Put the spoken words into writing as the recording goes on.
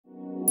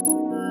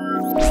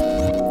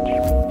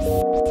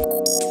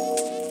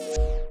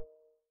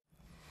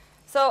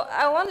So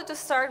I wanted to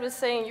start with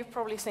saying you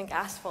probably think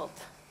asphalt.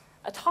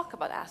 A talk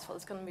about asphalt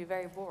is going to be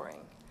very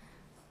boring.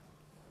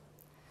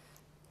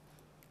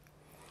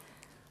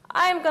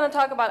 I'm going to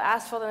talk about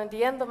asphalt, and at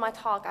the end of my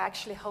talk, I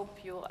actually hope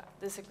you'll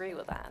disagree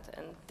with that,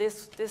 and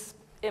this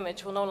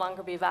image will no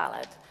longer be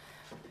valid.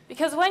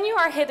 Because when you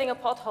are hitting a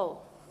pothole,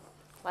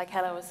 like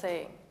Hella was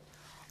saying,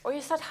 or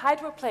you start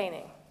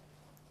hydroplaning,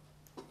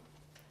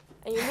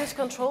 and you lose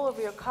control over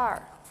your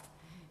car,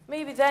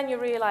 maybe then you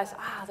realize,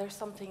 there's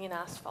something in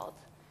asphalt.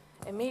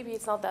 And maybe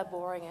it's not that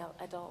boring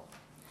at all.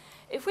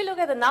 If we look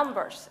at the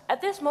numbers,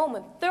 at this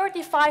moment,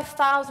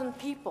 35,000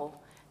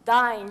 people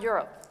die in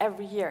Europe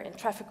every year in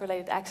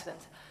traffic-related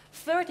accidents.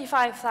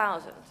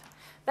 35,000.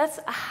 That's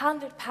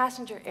 100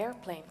 passenger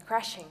airplane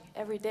crashing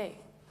every day,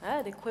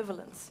 the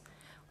equivalence.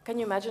 Can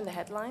you imagine the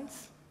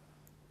headlines?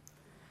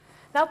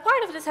 Now,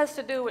 part of this has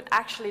to do with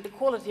actually the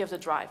quality of the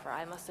driver,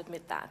 I must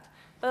admit that.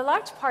 But a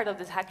large part of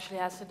this actually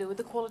has to do with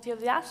the quality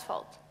of the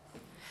asphalt.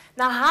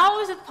 Now,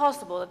 how is it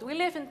possible that we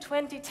live in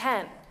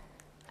 2010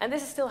 and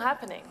this is still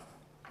happening?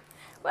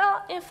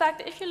 Well, in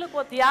fact, if you look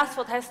what the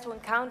asphalt has to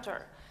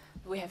encounter,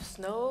 we have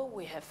snow,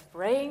 we have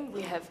rain,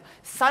 we have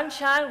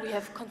sunshine, we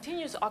have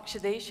continuous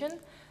oxidation.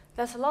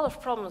 There's a lot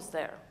of problems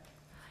there.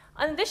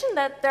 In addition to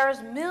that,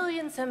 there's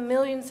millions and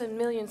millions and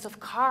millions of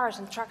cars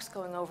and trucks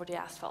going over the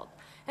asphalt,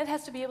 and it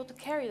has to be able to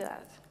carry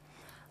that.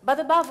 But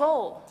above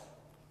all,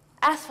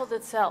 asphalt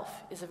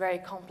itself is a very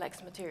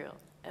complex material,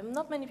 and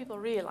not many people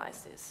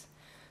realize this.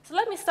 So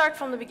let me start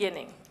from the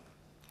beginning.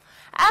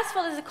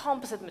 Asphalt is a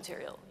composite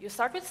material. You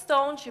start with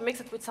stones, you mix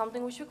it with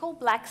something which we call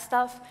black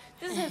stuff.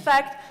 This is in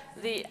fact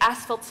the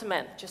asphalt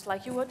cement, just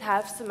like you would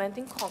have cement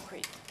in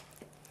concrete.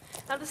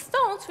 Now the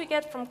stones we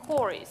get from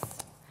quarries.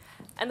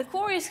 And the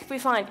quarries we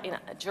find in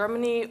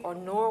Germany or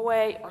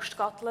Norway or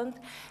Scotland.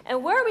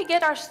 And where we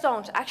get our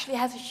stones actually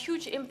has a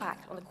huge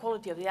impact on the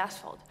quality of the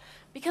asphalt.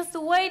 Because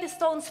the way the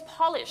stones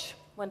polish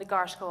when the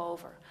cars go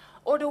over,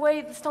 or the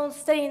way the stones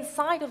stay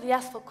inside of the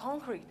asphalt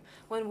concrete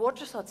when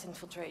water starts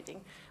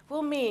infiltrating,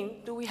 will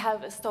mean, do we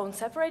have a stone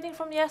separating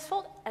from the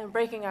asphalt and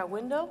breaking our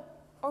window,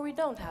 or we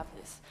don't have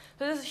this.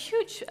 So this is a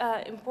huge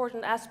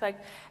important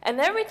aspect, and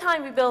every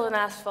time we build an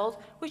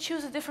asphalt, we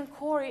choose a different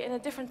quarry and a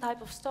different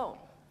type of stone.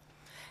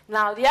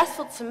 Now, the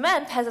asphalt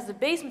cement has as the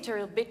base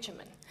material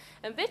bitumen,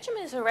 and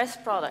bitumen is a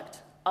rest product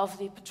of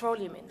the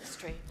petroleum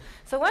industry.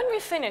 So when we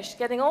finish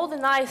getting all the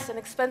nice and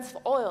expensive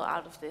oil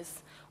out of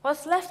this,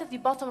 what's left at the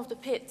bottom of the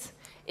pit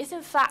is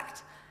in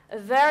fact a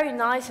very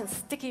nice and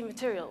sticky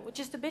material, which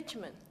is the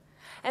bitumen.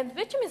 And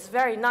bitumen is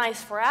very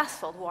nice for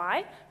asphalt.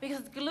 Why? Because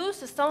it glues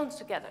the stones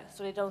together,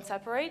 so they don't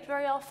separate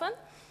very often.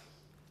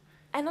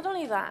 And not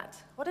only that,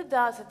 what it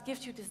does, it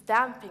gives you this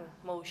damping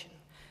motion.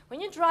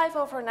 When you drive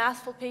over an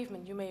asphalt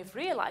pavement, you may have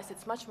realized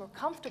it's much more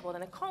comfortable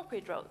than a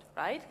concrete road,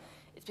 right?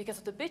 It's because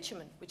of the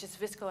bitumen, which is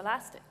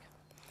viscoelastic.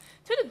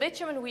 To the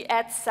bitumen, we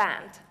add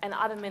sand and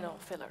other mineral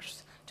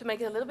fillers to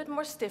make it a little bit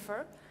more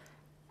stiffer.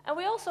 And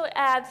we also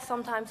add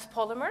sometimes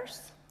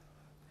polymers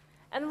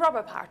and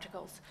rubber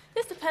particles.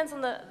 This depends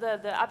on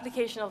the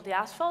application of the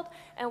asphalt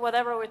and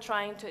whatever we're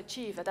trying to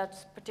achieve at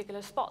that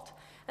particular spot.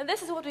 And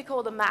this is what we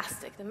call the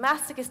mastic. The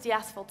mastic is the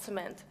asphalt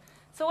cement.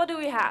 So what do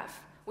we have?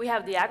 We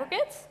have the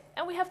aggregates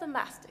and we have the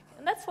mastic.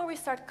 And that's where we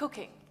start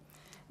cooking.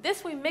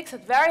 This we mix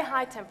at very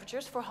high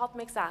temperatures for hot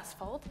mix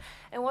asphalt.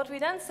 And what we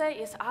then say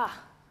is,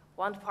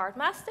 1 part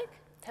mastic,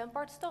 10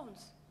 parts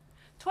stones.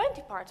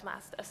 20 parts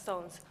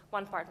stones,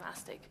 1 part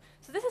mastic.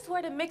 So this is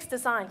where the mix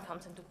design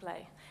comes into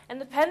play. And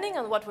depending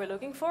on what we're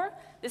looking for,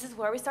 this is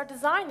where we start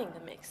designing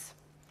the mix.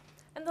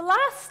 And the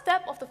last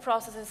step of the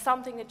process is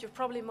something that you're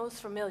probably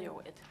most familiar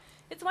with.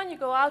 It's when you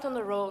go out on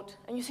the road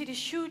and you see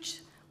these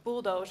huge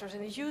bulldozers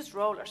and these huge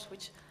rollers,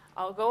 which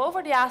I'll go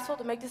over the asphalt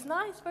and make this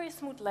nice, very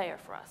smooth layer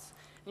for us.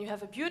 And you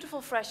have a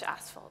beautiful, fresh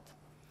asphalt.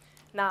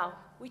 Now,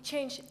 we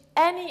change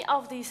any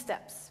of these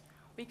steps.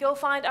 We go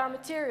find our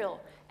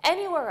material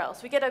anywhere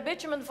else. We get our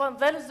bitumen from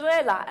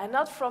Venezuela and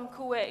not from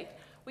Kuwait.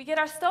 We get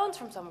our stones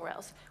from somewhere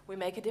else. We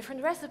make a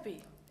different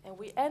recipe, and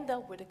we end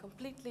up with a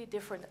completely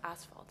different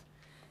asphalt.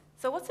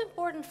 So what's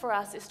important for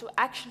us is to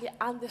actually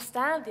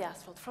understand the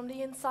asphalt from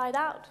the inside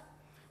out.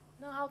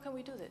 Now, how can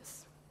we do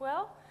this?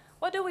 Well,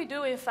 what do we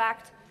do, in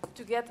fact,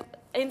 to get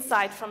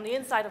insight from the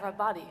inside of our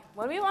body?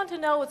 When we want to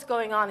know what's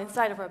going on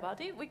inside of our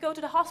body, we go to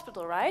the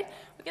hospital, right?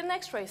 We get an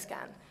X-ray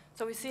scan,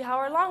 so we see how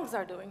our lungs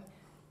are doing.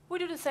 We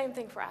do the same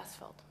thing for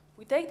asphalt.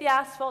 We take the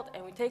asphalt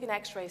and we take an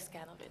X-ray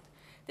scan of it.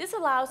 This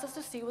allows us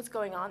to see what's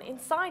going on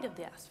inside of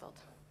the asphalt.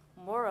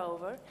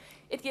 Moreover,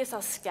 it gives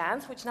us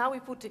scans, which now we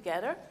put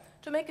together,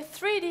 to make a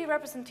 3D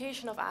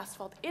representation of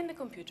asphalt in the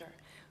computer.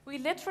 We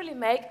literally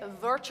make a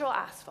virtual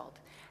asphalt.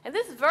 And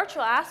this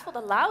virtual asphalt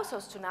allows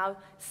us to now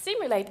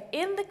simulate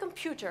in the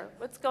computer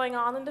what's going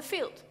on in the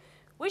field,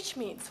 which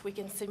means we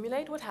can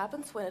simulate what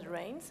happens when it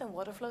rains and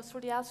water flows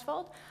through the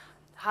asphalt.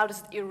 How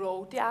does it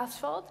erode the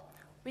asphalt?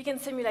 We can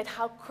simulate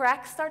how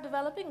cracks start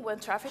developing when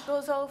traffic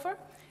goes over.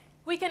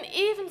 We can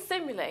even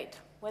simulate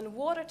when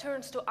water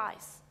turns to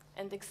ice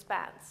and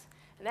expands.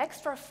 and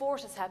extra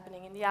forces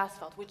happening in the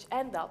asphalt, which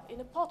end up in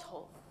a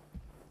pothole.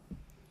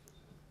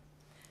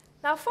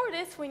 Now for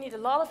this, we need a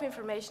lot of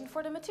information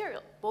for the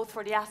material, both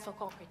for the asphalt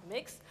concrete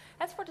mix,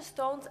 as for the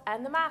stones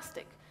and the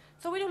mastic.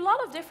 So we do a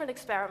lot of different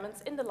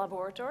experiments in the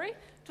laboratory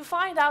to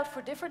find out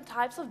for different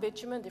types of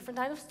bitumen, different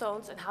types of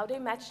stones, and how they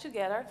match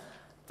together,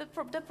 the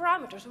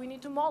parameters we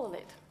need to model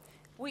it.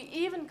 We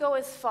even go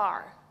as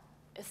far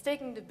as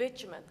taking the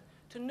bitumen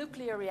to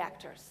nuclear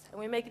reactors, and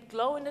we make it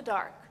glow in the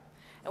dark.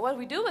 And what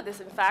we do with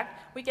this, in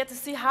fact, we get to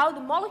see how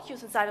the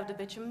molecules inside of the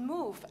bitumen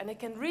move, and they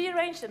can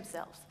rearrange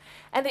themselves.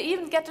 And they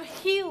even get to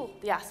heal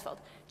the asphalt,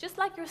 just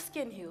like your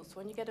skin heals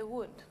when you get a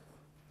wound.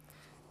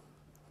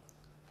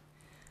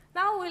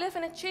 Now we live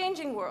in a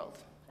changing world,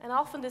 and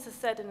often this is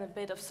said in a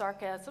bit of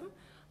sarcasm,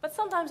 but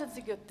sometimes it's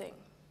a good thing.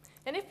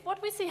 And if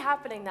what we see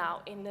happening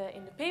now in the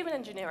pavement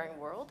engineering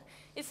world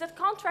is that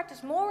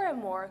contractors more and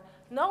more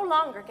no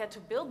longer get to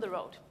build the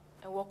road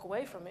and walk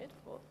away from it.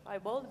 Well, I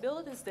build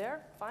it, it's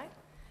there, fine.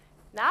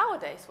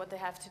 Nowadays, what they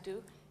have to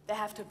do, they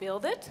have to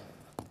build it,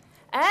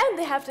 and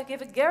they have to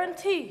give a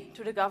guarantee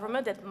to the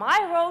government that my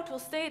road will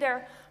stay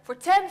there for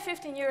 10,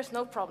 15 years,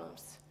 no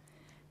problems.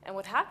 And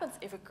what happens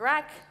if a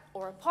crack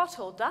or a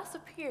pothole does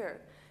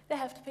appear, they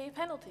have to pay a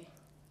penalty.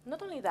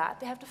 Not only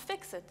that, they have to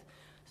fix it.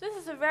 So this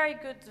is a very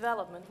good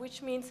development,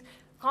 which means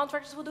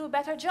contractors will do a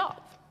better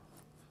job.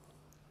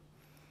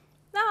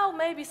 Now,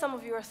 maybe some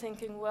of you are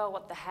thinking, well,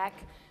 what the heck?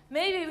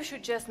 Maybe we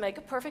should just make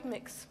a perfect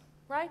mix,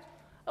 right?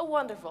 A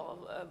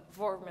wonderful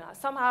formula.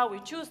 Somehow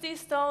we choose these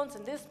stones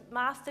and this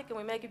mastic and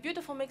we make a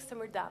beautiful mix and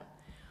we're done.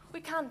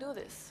 We can't do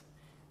this.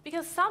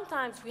 Because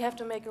sometimes we have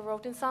to make a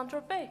road in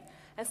Saint-Tropez,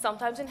 and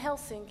sometimes in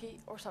Helsinki,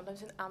 or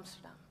sometimes in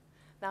Amsterdam.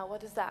 Now,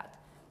 what is that?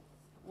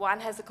 One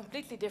has a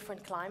completely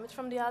different climate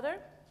from the other,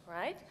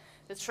 right?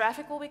 The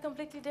traffic will be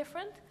completely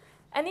different.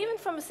 And even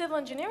from a civil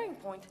engineering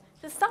point,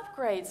 the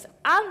subgrades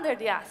under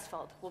the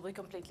asphalt will be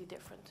completely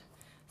different.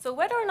 So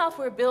whether or not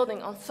we're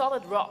building on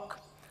solid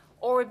rock,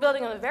 or we're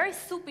building on a very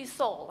soupy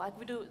soil, like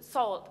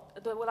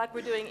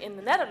we're doing in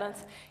the Netherlands,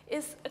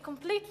 is a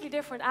completely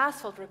different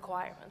asphalt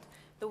requirement.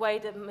 The way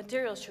the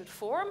material should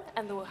form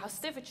and how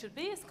stiff it should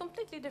be is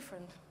completely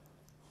different.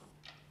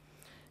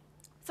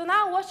 So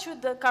now what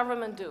should the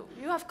government do?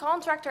 You have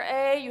contractor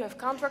A, you have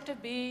contractor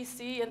B,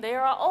 C, and they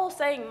are all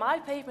saying my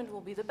pavement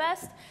will be the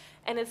best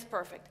and it's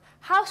perfect.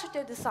 How should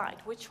they decide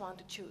which one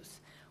to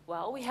choose?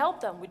 Well, we help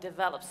them. We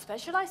develop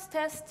specialized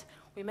tests,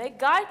 we make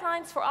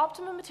guidelines for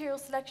optimum material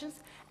selections,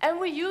 and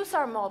we use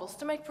our models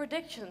to make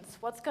predictions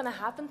what's going to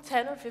happen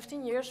 10 or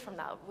 15 years from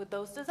now with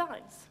those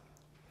designs.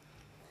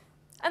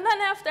 And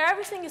then after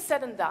everything is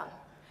said and done,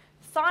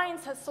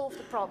 science has solved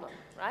the problem,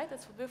 right?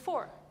 That's what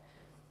before.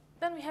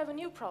 Then we have a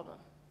new problem.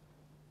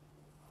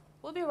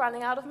 We'll be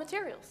running out of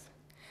materials.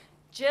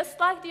 Just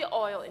like the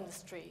oil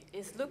industry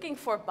is looking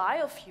for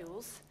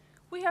biofuels,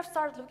 we have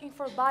started looking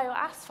for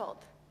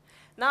bioasphalt.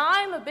 Now,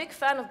 I'm a big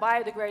fan of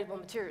biodegradable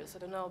materials. I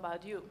don't know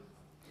about you.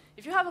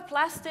 If you have a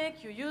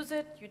plastic, you use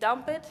it, you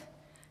dump it,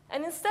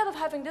 and instead of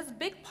having this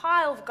big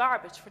pile of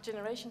garbage for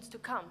generations to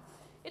come,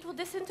 it will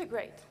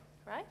disintegrate,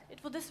 right?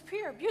 It will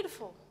disappear,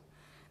 beautiful.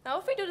 Now,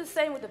 if we do the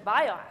same with the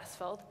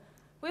bioasphalt,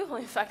 we will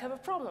in fact have a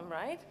problem,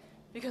 right?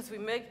 Because we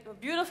make a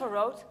beautiful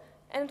road,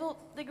 and it will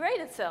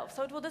degrade itself,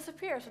 so it will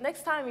disappear. So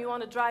next time you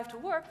want to drive to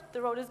work,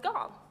 the road is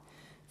gone.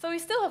 So we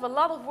still have a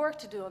lot of work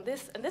to do on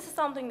this, and this is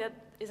something that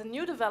is a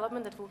new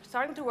development that we're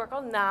starting to work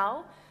on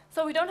now,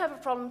 so we don't have a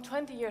problem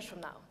 20 years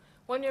from now,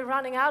 when we're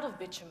running out of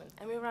bitumen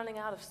and we're running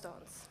out of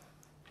stones.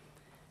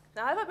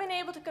 Now, have I been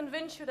able to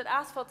convince you that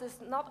asphalt is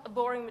not a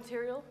boring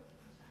material?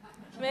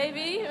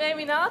 Maybe,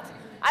 maybe not.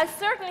 I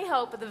certainly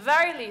hope, at the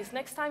very least,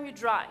 next time you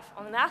drive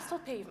on an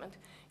asphalt pavement,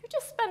 you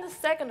just spend a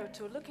second or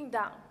two looking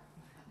down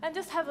and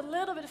just have a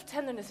little bit of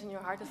tenderness in your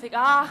heart to think,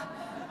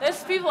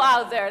 there's people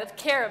out there that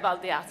care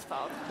about the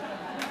asphalt.